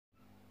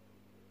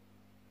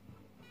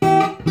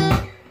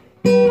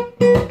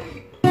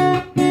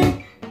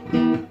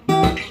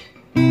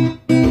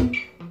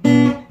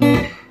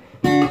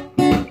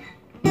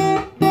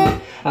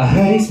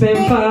spent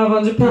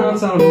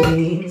 £500 on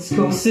jeans,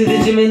 goes to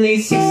the gym at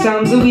least 6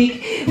 times a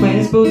week,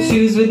 wears both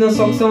shoes with no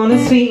socks on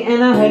his feet,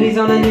 and a hoodie's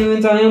on a new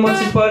and tie and watch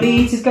his body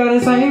eat. He's got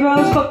his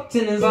eyebrows fucked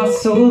in his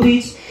ass so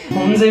beach,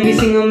 owns every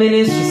single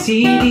ministry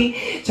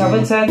CD,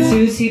 travel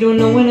tattoos, he don't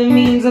know what it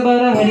means,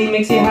 about a hoodie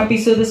makes you happy,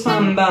 so that's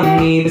fine by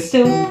me. But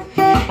still,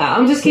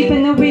 I'm just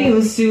keeping the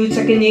real suit,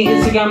 checking your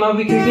Instagram, I'll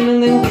be creeping a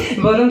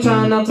little, but I'm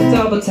trying not to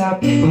double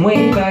tap from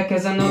way back,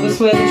 cause I know that's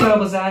where the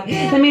trouble's at.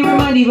 Let me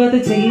remind you about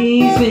the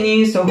days when you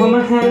used to hold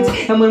my hands,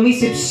 and when we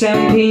sipped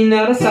champagne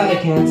out of cider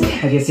cans.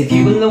 I guess if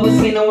you will always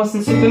say I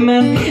wasn't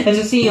Superman, I'm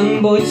just a young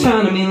boy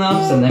trying to be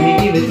loved, so let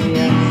me give it to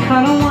you.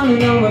 I don't wanna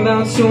know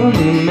about your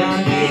new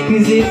man,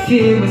 cause if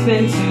it was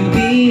meant to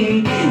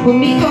be, when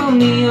me call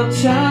me up,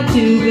 try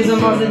to, cause I'm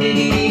positive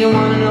you don't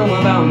wanna know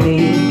about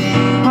me.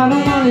 I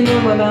don't wanna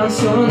know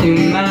about your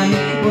new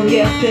man, we'll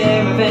get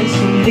there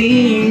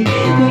eventually.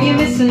 Know you're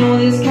missing all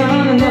this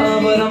kind of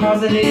love, but I'm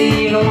positive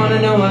you don't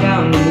wanna know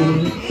about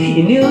me.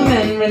 Your new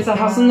man rents a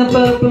house in the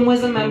pub and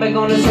wears a man bag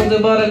on his shoulder,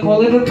 but I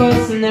call it a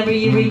bus. And every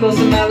year he goes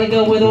to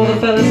Malaga with all the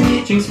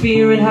fellas, drinks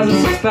beer and has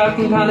a six-pack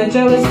and kinda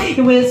jealous.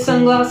 He wears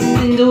sunglasses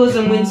indoors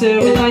in winter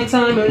at night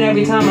time, and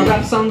every time a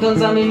rap song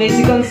comes on he makes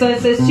a gun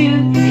size says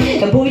tune.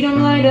 That boy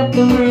don't light up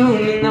the room.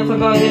 Enough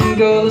about him,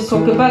 girl, let's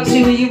talk about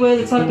you. You were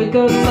the type of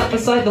girl that sat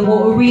beside the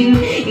water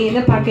reading, eating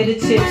a packet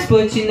of chips,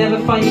 but you never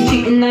find you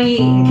cheating. Now you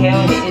eating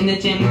kale, hitting the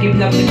gym,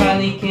 giving up to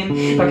Kylie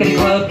Kim, back at the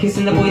club,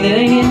 kissing the boy that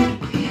ain't him.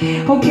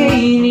 Okay,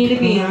 you need to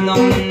be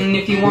alone, and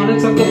if you wanna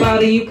talk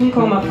about it, you can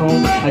call my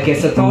phone. I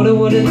guess I thought I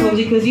would've told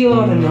you, cause you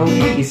oughta know.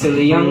 You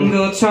silly young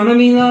girl trying to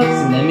be loved,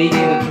 so let me give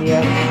it to ya.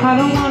 I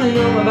don't wanna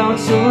know about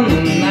your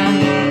new man,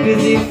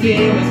 cause if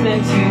it was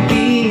meant to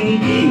be,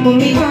 when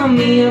me call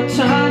me up,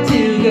 try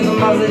to, cause I'm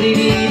positive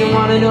you don't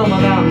wanna know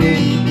about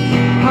me.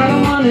 I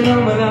don't wanna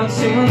know about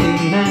your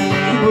new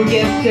man, we'll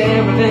get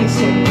there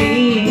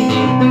eventually.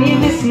 Know you're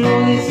missing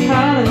all this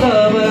kind of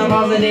love, but I'm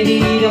positive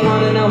you don't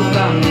wanna know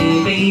about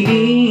me,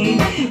 baby.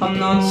 I'm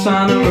not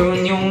trying to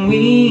ruin your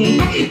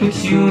week,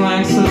 but you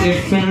act so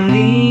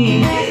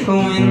differently.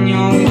 When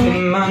you're with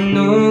him, I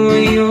know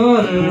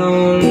you're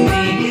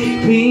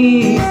lonely.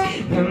 Please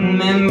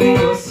remember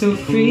you're so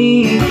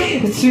free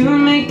to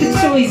make the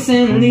choice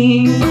and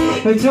leave.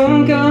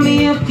 Don't call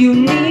me up, you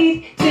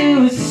need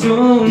to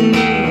show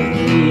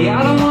me.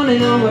 I don't wanna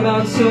know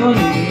about your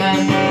new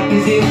man,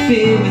 cause if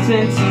it was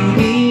meant to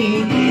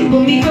be,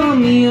 will me call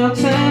me up,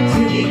 try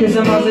to, cause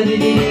I'm positive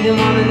you don't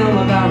wanna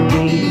know about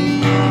me.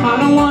 I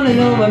don't wanna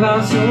know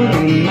about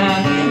your new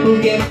man,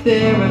 we'll get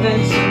there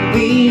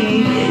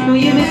eventually. Know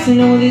you're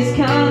missing all this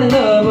kind of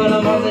love, but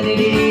I'm positive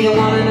you don't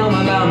wanna know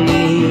about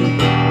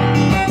me.